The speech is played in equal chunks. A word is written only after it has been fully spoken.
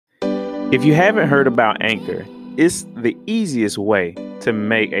If you haven't heard about Anchor, it's the easiest way to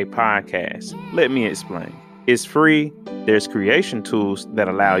make a podcast. Let me explain. It's free. There's creation tools that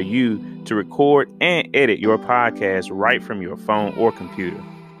allow you to record and edit your podcast right from your phone or computer.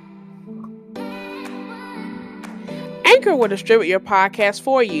 Anchor will distribute your podcast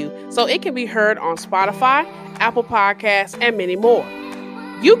for you so it can be heard on Spotify, Apple Podcasts, and many more.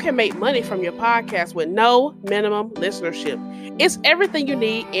 You can make money from your podcast with no minimum listenership. It's everything you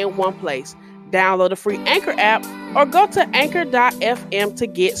need in one place. Download the free Anchor app or go to anchor.fm to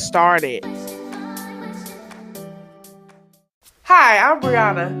get started. Hi, I'm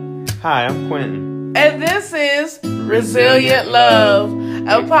Brianna. Hi, I'm Quentin. And this is Resilient Love,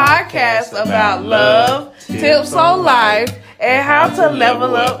 a podcast about love, tips on life, and how to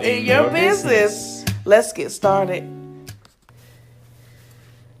level up in your business. Let's get started.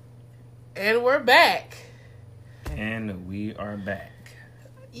 And we're back. And we are back.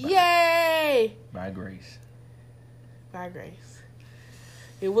 Yay! By grace. By grace.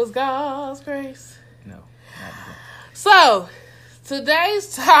 It was God's grace. No, not that. So,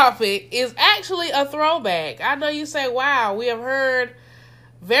 today's topic is actually a throwback. I know you say, wow, we have heard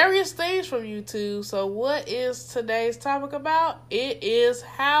various things from you two. So, what is today's topic about? It is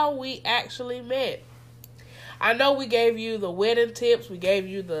how we actually met. I know we gave you the wedding tips. We gave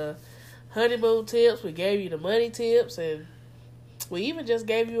you the honeymoon tips. We gave you the money tips. And we even just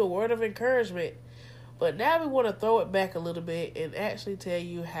gave you a word of encouragement. But now we want to throw it back a little bit and actually tell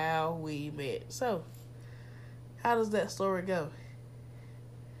you how we met. So, how does that story go?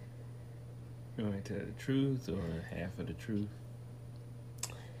 You want to tell the truth or half of the truth?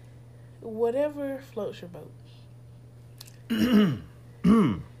 Whatever floats your boat.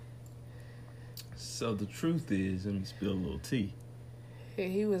 So the truth is, let me spill a little tea.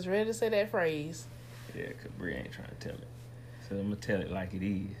 He was ready to say that phrase. Yeah, because Bri ain't trying to tell it. So I'm going to tell it like it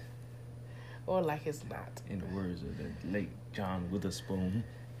is. Or like it's not. In the words of the late John Witherspoon.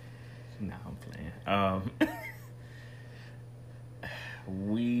 Nah, I'm playing.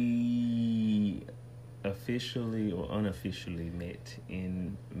 We officially or unofficially met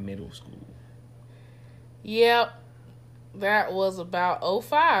in middle school. Yep. That was about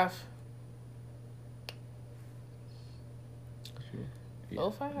 05. Sure. Yeah.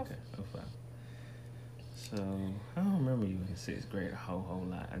 05? Okay, 05. So, I don't remember you in 6th grade a whole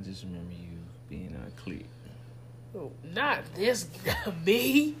lot. I just remember you being on a clique. Not this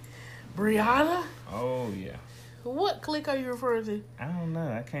me, Brianna. Oh, yeah. What clique are you referring to? I don't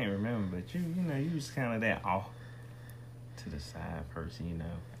know. I can't remember. But you know, you was kind of that off to the side person, you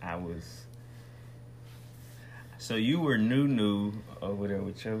know. I was... So you were new over there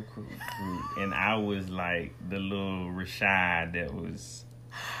with your group, and I was like the little Rashad that was...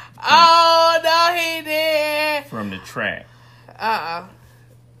 Oh, no, he did. From the track.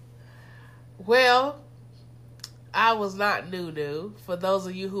 Well, I was not Nunu. For those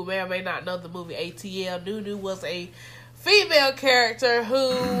of you who may or may not know the movie ATL, Nunu was a female character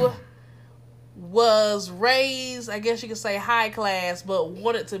who was raised, I guess you could say high class, but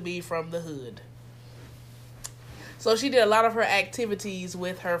wanted to be from the hood. So she did a lot of her activities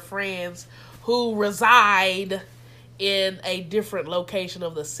with her friends who reside in a different location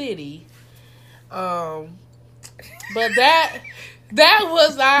of the city. But that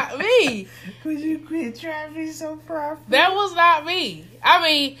was not me. Could you quit trying to be so proper? That was not me. I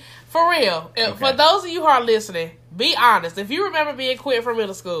mean, for real. Okay. For those of you who are listening, be honest. If you remember being quit from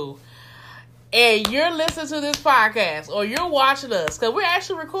middle school and you're listening to this podcast or you're watching us, because we're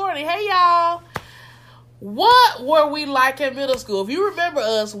actually recording. Hey, y'all. What were we like in middle school? If you remember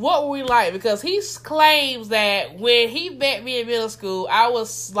us, what were we like? Because he claims that when he met me in middle school, I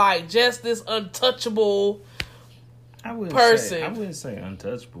was like just this untouchable person. I wouldn't say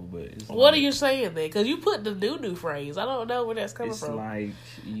untouchable, but it's what are you saying then? Because you put the new phrase. I don't know where that's coming from. It's like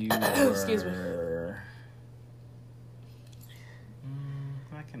you were... Excuse me.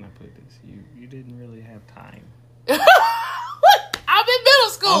 How can I put this? You didn't really have time. I'm in middle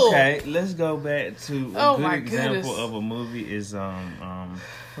school. Okay, let's go back to a good example goodness. of a movie is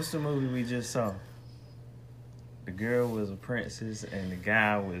what's the movie we just saw? The girl was a princess and the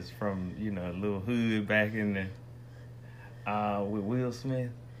guy was from, you know, a little hood back in the with Will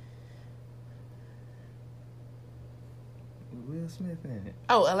Smith. With Will Smith in it.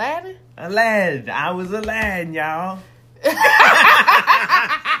 Oh, Aladdin? Aladdin. I was Aladdin, y'all.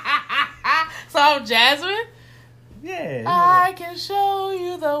 So I'm Jasmine? Yeah. I can show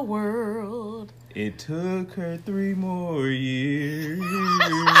you the world. It took her 3 more years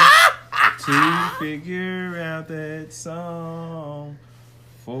to figure out that song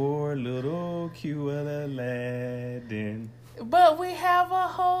for little cute Aladdin. But we have a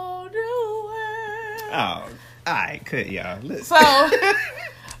whole new Oh, alright, cut y'all. So,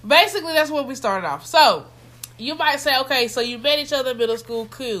 basically, that's where we started off. So, you might say, okay, so you met each other in middle school.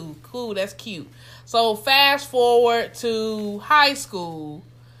 Cool, that's cute. So, fast forward to high school.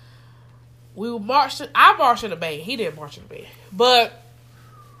 I marched in the band. He didn't march in the band. But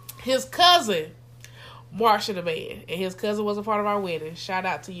his cousin marched in the band. And his cousin was a part of our wedding. Shout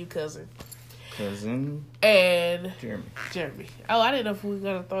out to you, cousin. And Jeremy. Oh, I didn't know if we were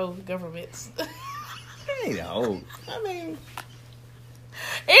going to throw governments. Ain't old. I mean.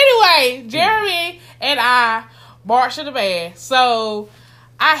 Anyway, Jeremy and I marched in the band. So,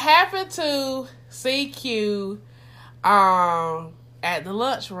 I happened to see Q at the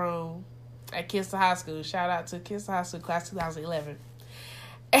lunchroom at Kinston High School. Shout out to Kinston High School, class 2011.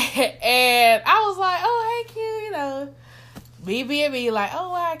 And I was like, oh, hey, Q, you know. Me being me, like,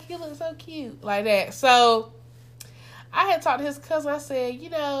 oh, wow, Q looks so cute. Like that. So, I had talked to his cousin. I said, you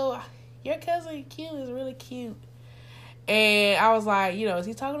know, your cousin Q is really cute. And I was like, you know, is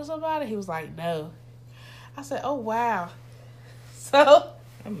he talking to somebody? He was like, no. I said, oh, wow. So.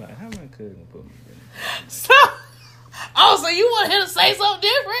 I'm like, how my cousin put me in? So. Oh, so you want him to say something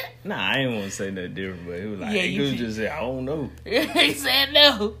different? Nah, I didn't want to say nothing different, but he was like, he could just say, I don't know. He said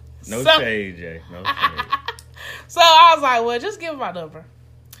no. No shade, Jay. No shade. So I was like, well, just give him my number.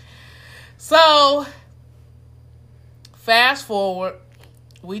 So, fast forward,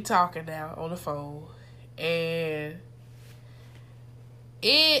 we talking now on the phone, and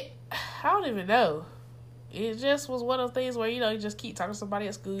I don't even know. It just was one of those things where, you know, you just keep talking to somebody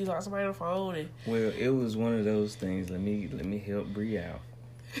at school, you talk to somebody on the phone. And well, it was one of those things. Let me help Bree out.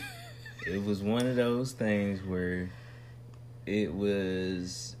 It was one of those things where it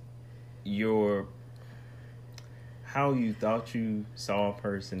was how you thought you saw a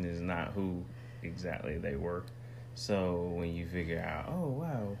person is not who exactly they were. So when you figure out, oh,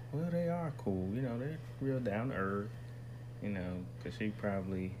 wow, well, they are cool. You know, they're real down to earth. You know, because she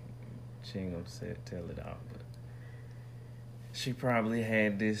ain't gonna tell it all, but she probably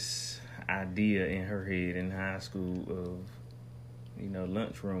had this idea in her head in high school of, you know,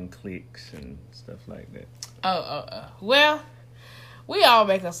 lunchroom cliques and stuff like that. Well, we all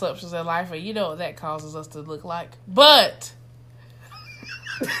make assumptions in life, and you know what that causes us to look like. But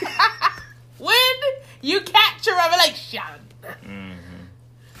when you catch a revelation,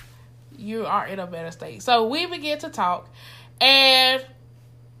 you are in a better state. So we begin to talk, and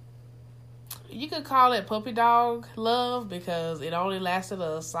you could call it puppy dog love because it only lasted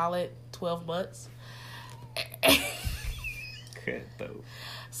a solid 12 months.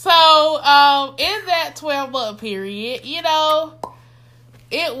 So, in that 12-month period, you know,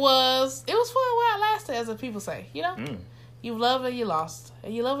 it was fun while it lasted, as the people say. You know, you love and you lost,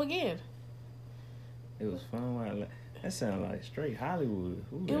 and you love again. It was fun while it lasted. That sounds like straight Hollywood.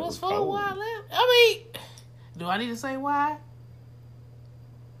 Ooh, it was fun while it lasted. I mean, do I need to say why?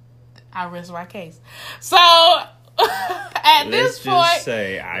 I rest my case. So, at this point, let's just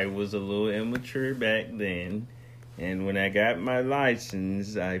say I was a little immature back then. And when I got my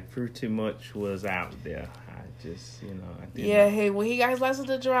license, I pretty much was out there. I just, you know, I did. When he got his license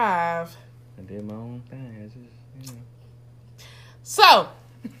to drive, I did my own thing. I just, you know. So,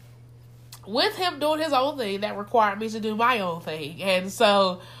 with him doing his own thing, that required me to do my own thing. And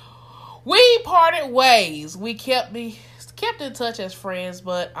so, we parted ways. We kept in touch as friends,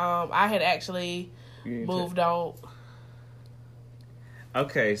 but I had actually moved on.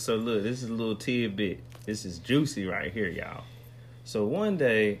 Okay, so look, this is a little tidbit. This is juicy right here, y'all. So one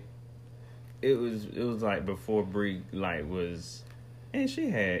day, it was like before Bree was, and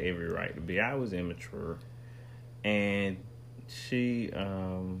she had every right to be. I was immature, and she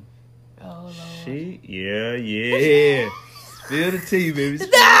yeah. Spill the tea, baby.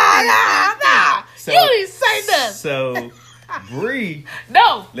 Nah. So, you didn't say nothing. So Bree.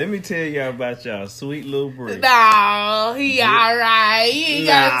 No. Let me tell y'all about y'all sweet little Bree. No, he alright. He ain't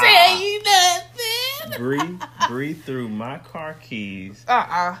gonna tell you nothing. Bree threw my car keys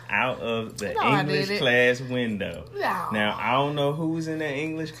out of the English class window. No. Now, I don't know who's in that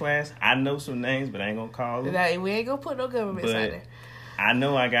English class. I know some names, but I ain't gonna call them. We ain't gonna put no governments out there. I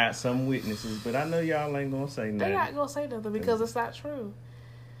know I got some witnesses, but I know y'all ain't gonna say nothing. They're not gonna say nothing because it's not true.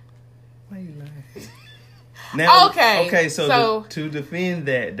 Why you laughing? Now, okay, so to defend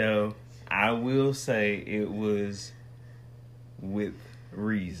that, though, I will say it was with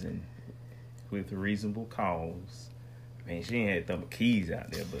reason. With reasonable cause. I mean, she ain't had to throw my keys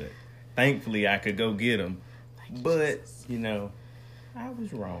out there, but thankfully I could go get them. But, you know, I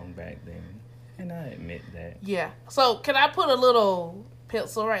was wrong back then, and I admit that. Yeah. So, can I put a little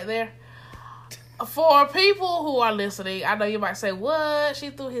pencil right there? For people who are listening, I know you might say, what? She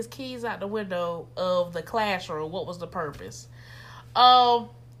threw his keys out the window of the classroom. What was the purpose?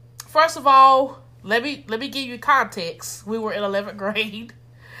 First of all, let me give you context. We were in 11th grade.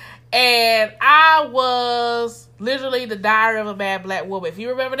 And I was literally the Diary of a Mad Black Woman. If you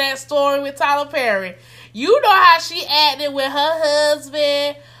remember that story with Tyler Perry, you know how she acted when her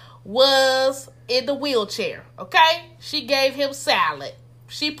husband was in the wheelchair, okay? She gave him salad.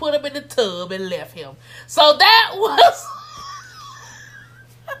 She put him in the tub and left him. So that was...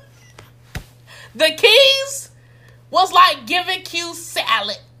 The keys was like giving Q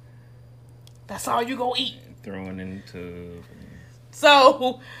salad. That's all you gonna eat. Throwing in the tub.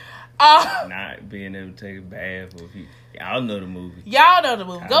 So... not being able to take a bath. Y'all know the movie.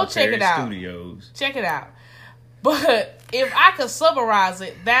 Go check it out. Studios. Check it out. But if I could summarize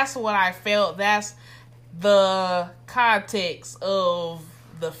it, that's what I felt. That's the context of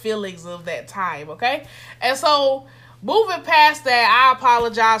the feelings of that time, okay? And so, moving past that, I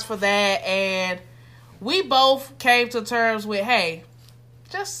apologize for that. And we both came to terms with, hey,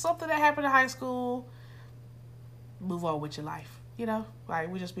 just something that happened in high school. Move on with your life. You know,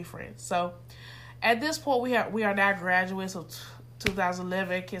 like, we just be friends. So, at this point, we are now graduates of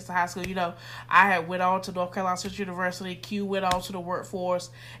 2011, kids to high school. You know, I had went on to North Carolina State University. Q went on to the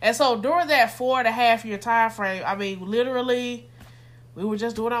workforce. And so, during that 4.5 year time frame, I mean, literally, we were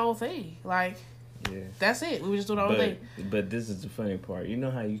just doing our own thing. Like, yeah, that's it. We were just doing our own thing. But this is the funny part. You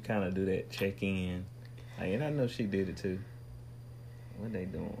know how you kind of do that check-in? Like, and I know she did it, too. What they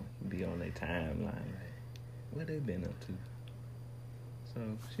doing? Be on their timeline. Like, what they been up to? So,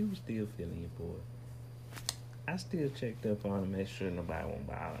 she was still feeling your boy. I still checked up on her, make sure nobody won't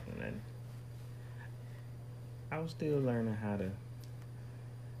bother him. And I was still learning how to...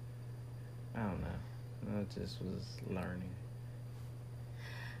 I don't know. I just was learning.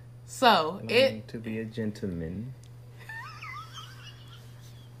 So, to be a gentleman.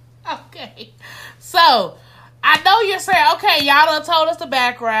 Okay. So, I know you're saying, okay, y'all done told us the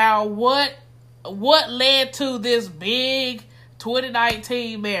background. What led to this big...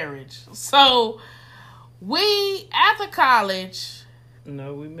 2019 marriage. So, we, after college...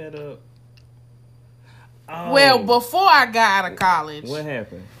 No, we met up... Oh. Well, before I got out of college... What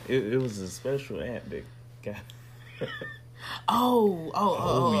happened? It was a special app that got...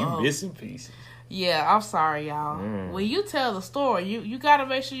 you missing pieces. Yeah, I'm sorry, y'all. When you tell the story, you got to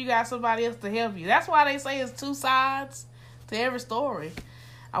make sure you got somebody else to help you. That's why they say it's two sides to every story.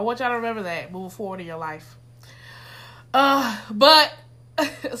 I want y'all to remember that moving forward in your life. But,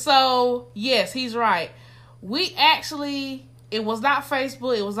 so, yes, he's right. We actually, it was not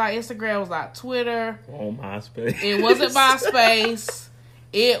Facebook, it was not Instagram, it was not Twitter. Oh, MySpace. It wasn't MySpace.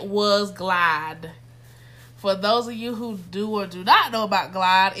 It was Glide. For those of you who do or do not know about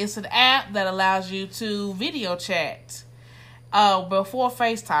Glide, it's an app that allows you to video chat. Before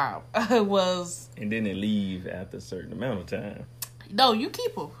FaceTime was... And then it leave after a certain amount of time. No, you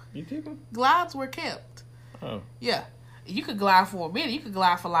keep them. You keep them? Glides were kept. Oh. Yeah. You could glide for a minute. You could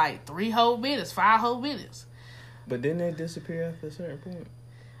glide for like 3 whole minutes, 5 whole minutes. But didn't they disappear after a certain point?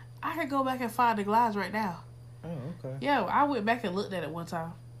 I can go back and find the glides right now. Oh, okay. Yeah, I went back and looked at it one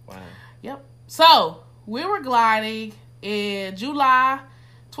time. Wow. Yep. So, we were gliding in July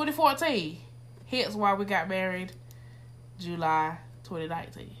 2014. Hence why we got married July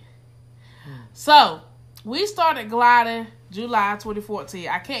 2019. So, we started gliding July 2014.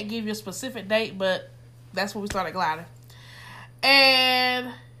 I can't give you a specific date, but that's when we started gliding.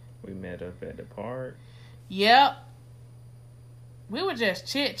 And we met up at the park. Yep. We were just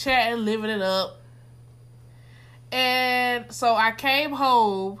chit-chatting, living it up. And so I came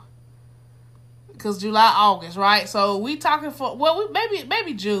home because July, August, right? So we talking for,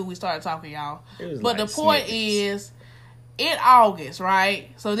 maybe June we started talking, y'all. But like the point is, in August, right?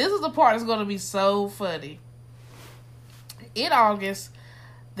 So this is the part that's going to be so funny. In August,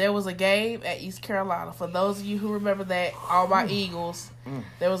 there was a game at East Carolina. For those of you who remember that, all my Eagles,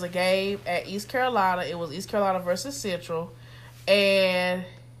 there was a game at East Carolina. It was East Carolina versus Central. And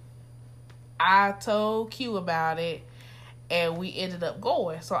I told Q about it, and we ended up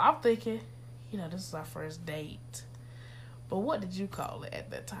going. So I'm thinking, this is our first date. But what did you call it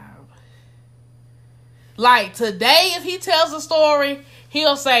at that time? Like, today, if he tells the story,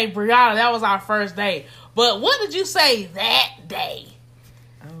 he'll say, Brianna, that was our first date. But what did you say that day?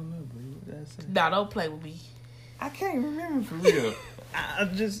 I don't know, Brie. What did I say? No, don't play with me. I can't remember for real. I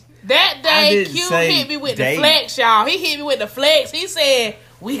just... That day, Q hit me with the flex, y'all. He hit me with the flex. He said,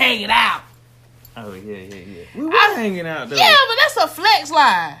 we hanging out. Oh, yeah. We were hanging out, though. Yeah, but that's a flex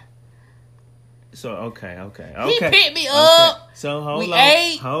line. So, okay. He picked me up. So, hold we on.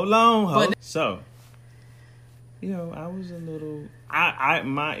 ate. Hold on. So, I was a little.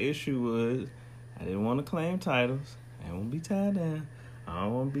 My issue was I didn't want to claim titles. I didn't want to be tied down. I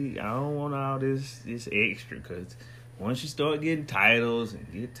don't want all this extra, because once you start getting titles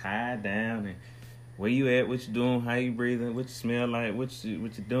and get tied down and where you at, what you doing, how you breathing, what you smell like, what you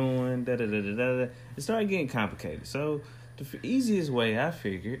doing, da da da da da. It started getting complicated. So the easiest way, I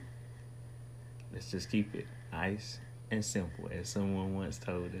figured, let's just keep it nice and simple, as someone once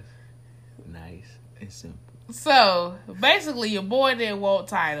told us. Nice and simple. So basically, your boy didn't want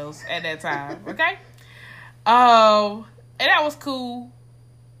titles at that time, okay? And that was cool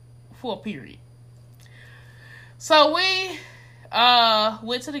for a period. So we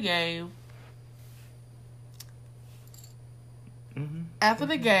went to the game. Mm-hmm. After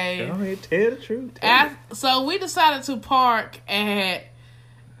the game, go ahead, tell the truth. So we decided to park at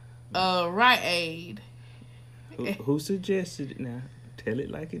Rite Aid. Who suggested it now? Tell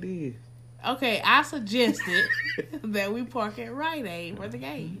it like it is. Okay, I suggested that we park at Rite Aid for the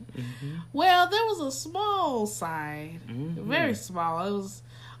game. Mm-hmm. Well, there was a small sign, mm-hmm. very small. It was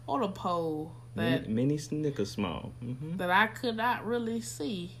on a pole that mini snicker small, mm-hmm. that I could not really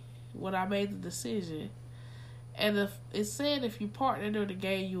see when I made the decision. And it said if you parked under the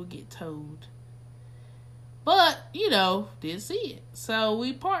game, you would get towed. But, didn't see it. So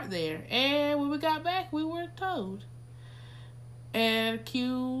we parked there. And when we got back, we were towed. And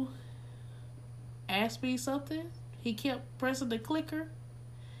Q asked me something. He kept pressing the clicker.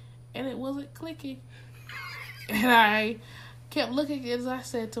 And it wasn't clicking. And I kept looking, as I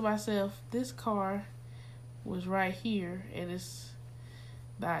said to myself, this car was right here. And it's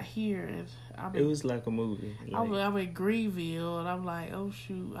not here. And it was like a movie. I'm in Greenville, and I'm like, oh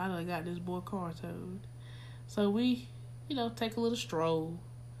shoot, I done got this boy car towed. So we, take a little stroll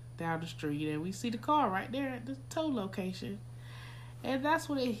down the street, and we see the car right there at the tow location. And that's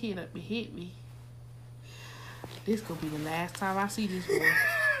when it hit me. This gonna be the last time I see this boy.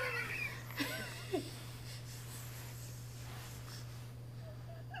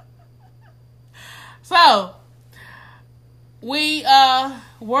 So we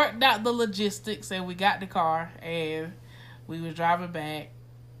worked out the logistics, and we got the car, and we was driving back.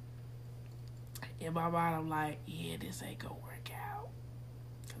 In my mind, I'm like, yeah, this ain't gonna work out,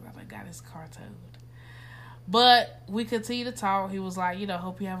 because I done got his car towed. But we continued to talk. He was like,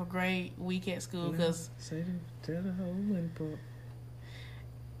 hope you have a great week at school, because tell the whole part.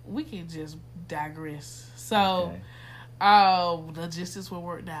 We can just digress. So, logistics were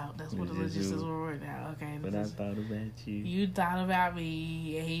worked out. That's what the logistics were worked out. Okay. But I thought about you. You thought about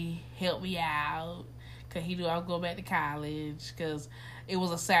me, and he helped me out, because he knew I was going back to college, because it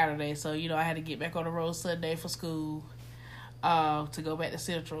was a Saturday. So, I had to get back on the road Sunday for school to go back to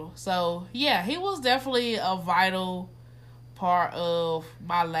Central. So, yeah, he was definitely a vital part of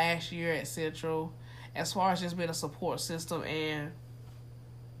my last year at Central, as far as just being a support system and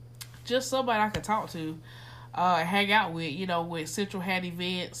just somebody I could talk to. Hang out with, when Central had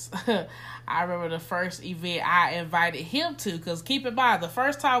events. I remember the first event I invited him to, because keep in mind, the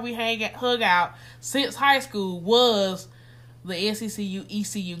first time we hung out since high school was the NCCU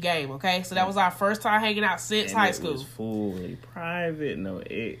ECU game, okay? So that was our first time hanging out since high school. It was fully private, no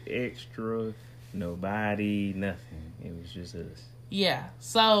extra, nobody, nothing. It was just us. Yeah.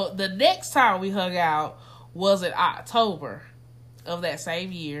 So the next time we hung out was in October of that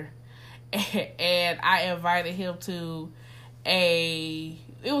same year. And I invited him to it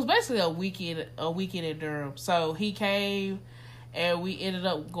was basically a weekend in Durham. So he came, and we ended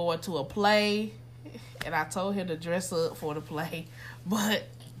up going to a play, and I told him to dress up for the play. But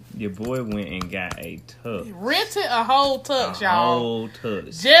your boy went and got a tux. Rented a whole tux, y'all. Whole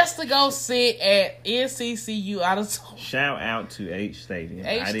tux. Just to go sit at NCCU Auditorium. Shout out to H Stadium.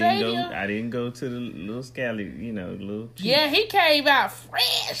 I didn't go to the little scally, little cheap. Yeah, he came out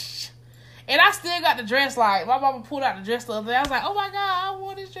fresh. And I still got the dress. Like, my mama pulled out the dress the other day. I was like, oh my God, I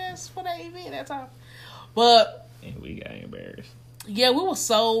wore this dress for that event that time. And we got embarrassed. Yeah, we were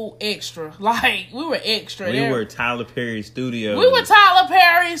so extra. Like, we were extra. We were Tyler Perry Studios. We were Tyler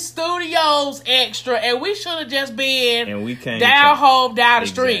Perry Studios extra. And we should have just been and we came down the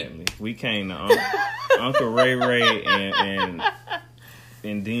street. We came to Uncle Ray Ray and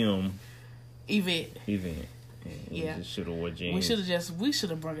them event. Yeah, we should have wore jeans. We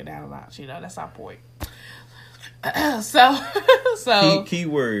should have brought it down a notch. That's our point. So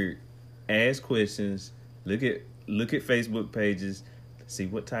keyword: ask questions. Look at Facebook pages. See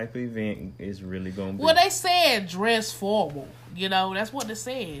what type of event is really going to be. Well, they said dress formal. That's what they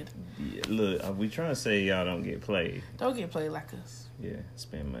said. Yeah, look, we trying to say y'all don't get played. Don't get played like us. Yeah,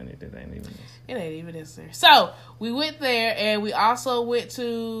 spend money that ain't even necessary. It ain't even necessary. So we went there, and we also went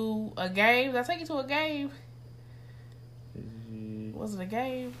to a game. Did I take you to a game? Was it a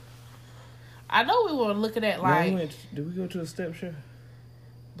game? I know we were looking at like. No, did we go to a step show?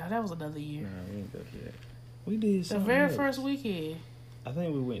 No, that was another year. No, we didn't go to that. We did the very first weekend. I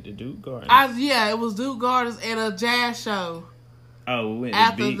think we went to Duke Gardens. It was Duke Gardens and a jazz show. Oh, we went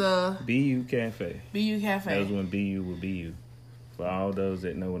after to the BU Cafe. BU Cafe. That was when BU was BU. For all those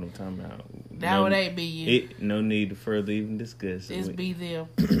that know what I'm talking about. Now it ain't BU. No need to further even discuss it. It's be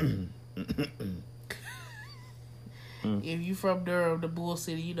them. If you from Durham, the Bull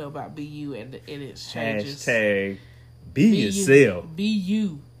City, you know about BU and its changes. Hashtag be yourself. Be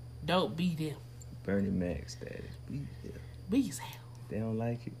you. Don't be them. Bernie Mac status. Be yourself. Be yourself. If they don't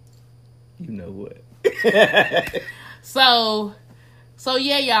like it, you know what. So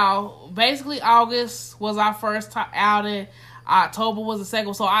yeah, y'all. Basically, August was our first outing. October was the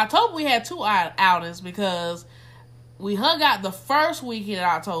second. So October we had 2 outings because we hung out the first weekend in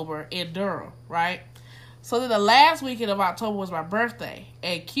October in Durham, right? So then the last weekend of October was my birthday,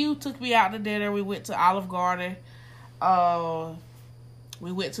 and Q took me out to dinner. We went to Olive Garden.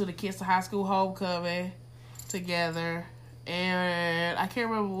 We went to the Kids to High School homecoming together, and I can't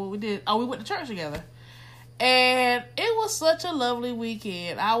remember what we did. Oh, we went to church together, and it was such a lovely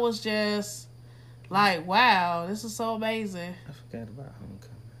weekend. I was just like, wow, this is so amazing. I forgot about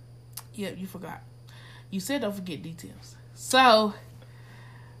homecoming. Yep, you forgot. You said don't forget details. So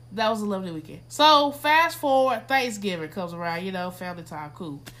that was a lovely weekend. So fast forward, Thanksgiving comes around, family time,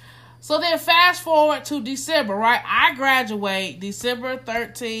 cool. So then fast forward to December, right? I graduate December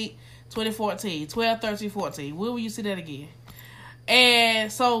 13th, 2014. 12, 13, 14. When will you see that again? And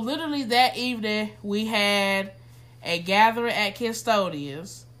so literally that evening, we had a gathering at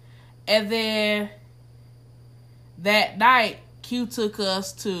Kistonians. And then that night, Q took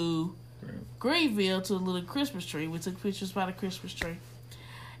us to Greenville to a little Christmas tree. We took pictures by the Christmas tree.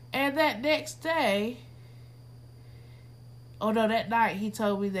 And that next day, that night, he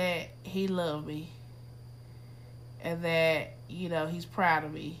told me that he loved me. And that, he's proud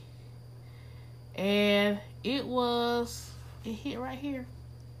of me. And it hit right here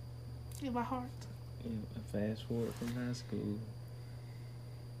in my heart. Yeah, fast forward from high school.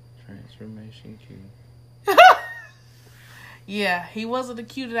 Transformation Q. Yeah, he wasn't the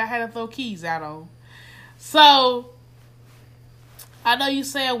Q that I had to throw keys out on. So, I know you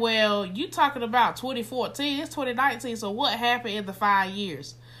said, well, you talking about 2014, it's 2019, so what happened in the 5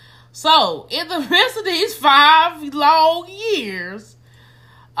 years? So, in the midst of these 5 long years,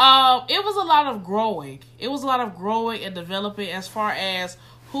 it was a lot of growing. It was a lot of growing and developing as far as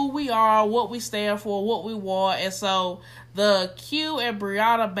who we are, what we stand for, what we want. And so, the Q and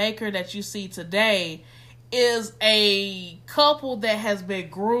Brianna Baker that you see today is a couple that has been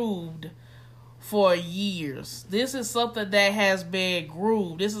groomed for years. This is something that has been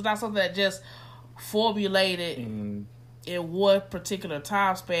groomed. This is not something that just formulated in one particular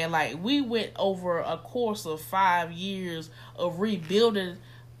time span. Like, we went over a course of 5 years of rebuilding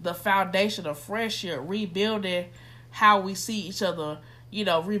the foundation of friendship, rebuilding how we see each other,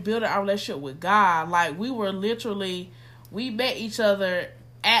 rebuilding our relationship with God. Like, we met each other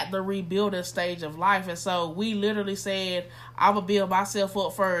at the rebuilding stage of life. And so we literally said, I'm going to build myself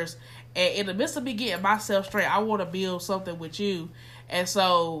up first. And in the midst of me getting myself straight, I want to build something with you. And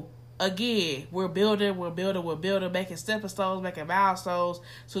so, again, we're building, making stepping stones, making milestones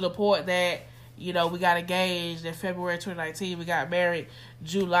to the point that, we got engaged in February 2019. We got married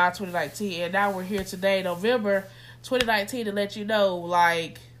July 2019. And now we're here today, November 2019, to let you know,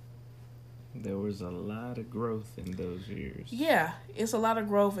 like, there was a lot of growth in those years. Yeah, it's a lot of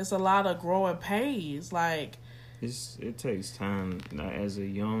growth. It's a lot of growing pains. Like, it takes time. As a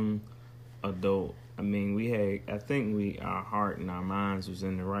young adult, I think our heart and our minds was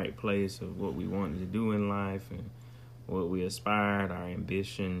in the right place of what we wanted to do in life and what we aspired, our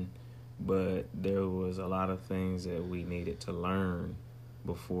ambition. But there was a lot of things that we needed to learn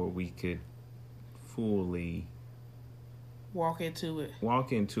before we could fully walk into it,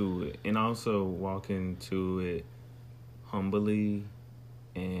 and also walk into it humbly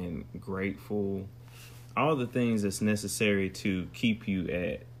and grateful. All the things that's necessary to keep you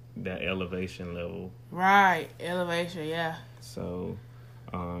at that elevation level. Right, elevation, yeah. So,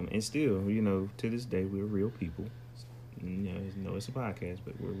 and still, to this day, we're real people. It's a podcast,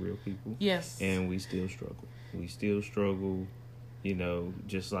 but we're real people. Yes. And we still struggle.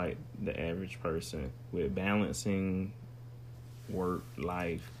 Just like the average person with balancing work,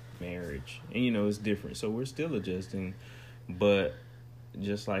 life, marriage, and it's different, so we're still adjusting. But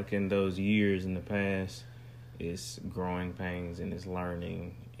just like in those years in the past, it's growing pains and it's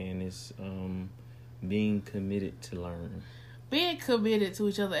learning and it's being committed to learn, being committed to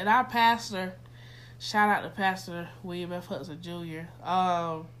each other. And our pastor, Shout out to Pastor William F. Hudson Jr.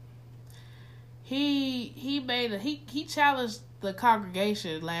 He challenged the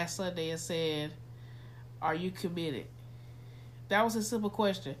congregation last Sunday and said, "Are you committed?" That was a simple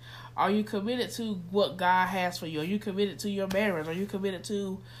question. Are you committed to what God has for you? Are you committed to your marriage? Are you committed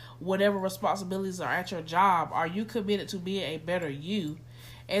to whatever responsibilities are at your job? Are you committed to being a better you?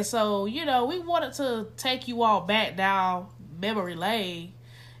 And so, we wanted to take you all back down memory lane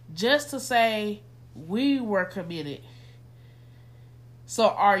just to say we were committed. So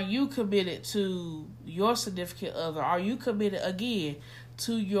are you committed to your significant other? Are you committed, again,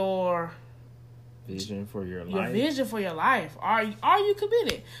 to your vision for your life? Your vision for your life. Are you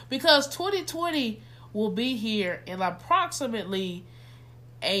committed? Because 2020 will be here in approximately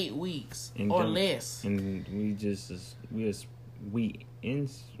 8 weeks or less. And we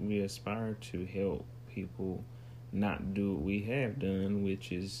aspire to help people not do what we have done,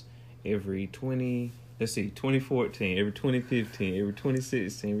 which is every 2014, every 2015, every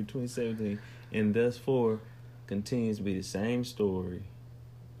 2016, every 2017, and thus far continues to be the same story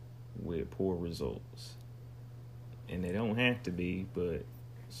with poor results. And they don't have to be, but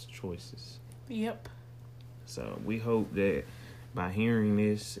it's choices. Yep. So we hope that by hearing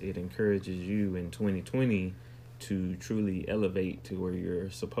this, it encourages you in 2020 to truly elevate to where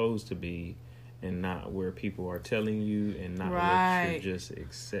you're supposed to be and not where people are telling you and not what you're just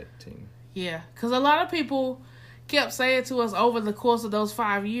accepting. Yeah, because a lot of people kept saying to us over the course of those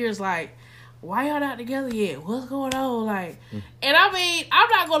 5 years, like, why y'all not together yet? What's going on? And I mean, I'm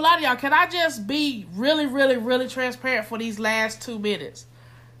not going to lie to y'all. Can I just be really, really, really transparent for these last 2 minutes?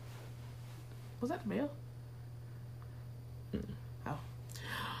 Was that the mail? Oh.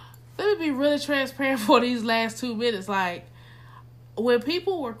 Let me be really transparent for these last 2 minutes. Like, when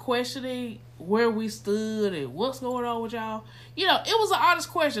people were questioning where we stood and what's going on with y'all, it was an honest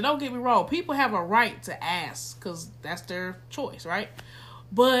question. Don't get me wrong. People have a right to ask because that's their choice, right?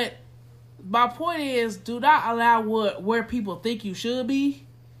 But my point is, do not allow where people think you should be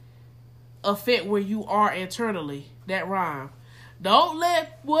affect where you are internally. That rhyme. Don't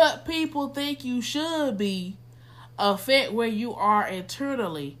let what people think you should be affect where you are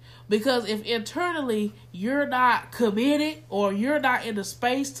internally. Because if internally you're not committed or you're not in the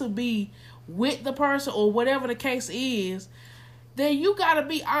space to be with the person or whatever the case is, then you got to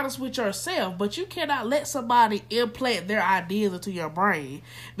be honest with yourself. But you cannot let somebody implant their ideas into your brain,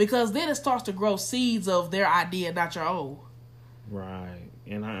 because then it starts to grow seeds of their idea, not your own. Right.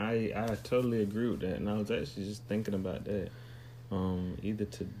 And I totally agree with that. And I was actually just thinking about that either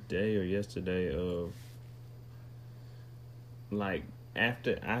today or yesterday of, like,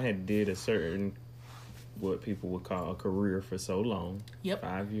 after I had did a certain, what people would call a career for so long,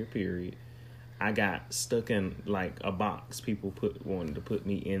 5-year period, I got stuck in like a box. People wanted to put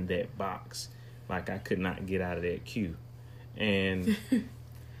me in that box. Like I could not get out of that queue. And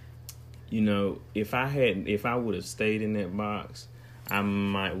if I would have stayed in that box, I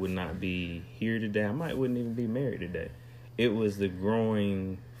would not be here today. Wouldn't even be married today. It was the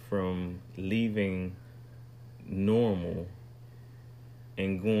growing from leaving normal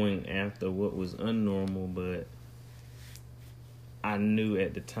and going after what was unnormal, but I knew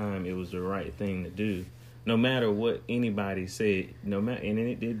at the time it was the right thing to do. No matter what anybody said, and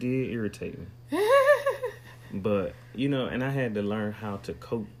it did irritate me. But, and I had to learn how to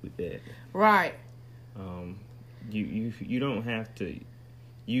cope with that. Right. You don't have to,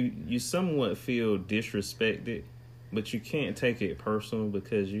 you somewhat feel disrespected, but you can't take it personal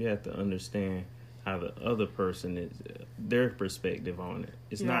because you have to understand how the other person is, their perspective on it.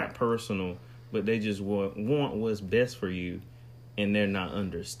 It's not personal, but they just want what's best for you. And they're not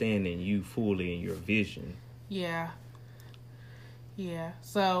understanding you fully in your vision. Yeah.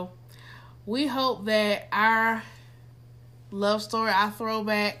 So, we hope that our love story, our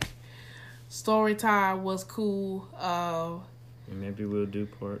throwback story time was cool. Maybe we'll do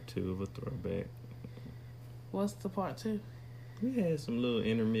part 2 of a throwback. What's the part 2? We had some little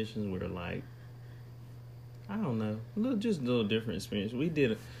intermissions where, like, I don't know, just a little different experience. We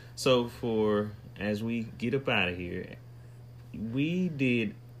did as we get up out of here, we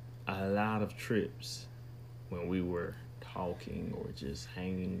did a lot of trips when we were talking or just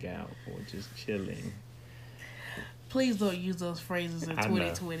hanging out or just chilling. Please don't use those phrases in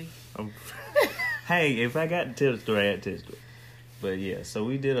 2020. Hey, if I got to tell the story, I had to tell the story. But yeah, so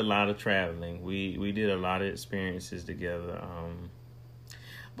we did a lot of traveling. We did a lot of experiences together.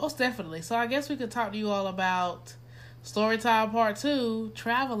 Most definitely. So I guess we could talk to you all about Storytime Part 2,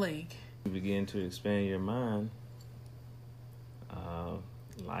 traveling. You begin to expand your mind.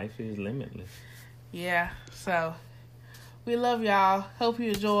 Life is limitless. Yeah, so We love y'all. Hope you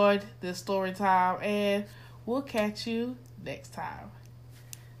enjoyed this story time, and we'll catch you next time.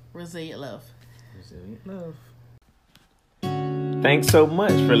 Resilient love. Resilient love. Thanks so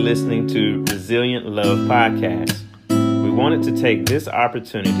much for listening to Resilient Love Podcast. We wanted to take this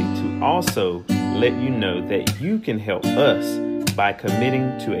opportunity to also let you know that you can help us by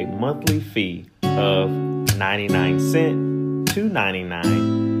committing to a monthly fee of 99 cents,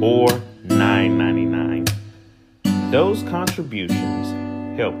 $2.99, or $9.99. Those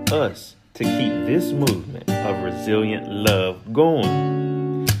contributions help us to keep this movement of resilient love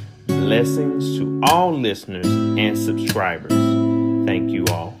going. Blessings to all listeners and subscribers. Thank you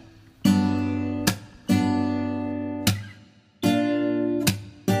all.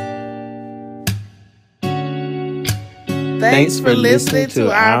 Thanks for listening to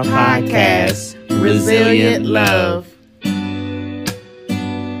our podcast, Resilient Love.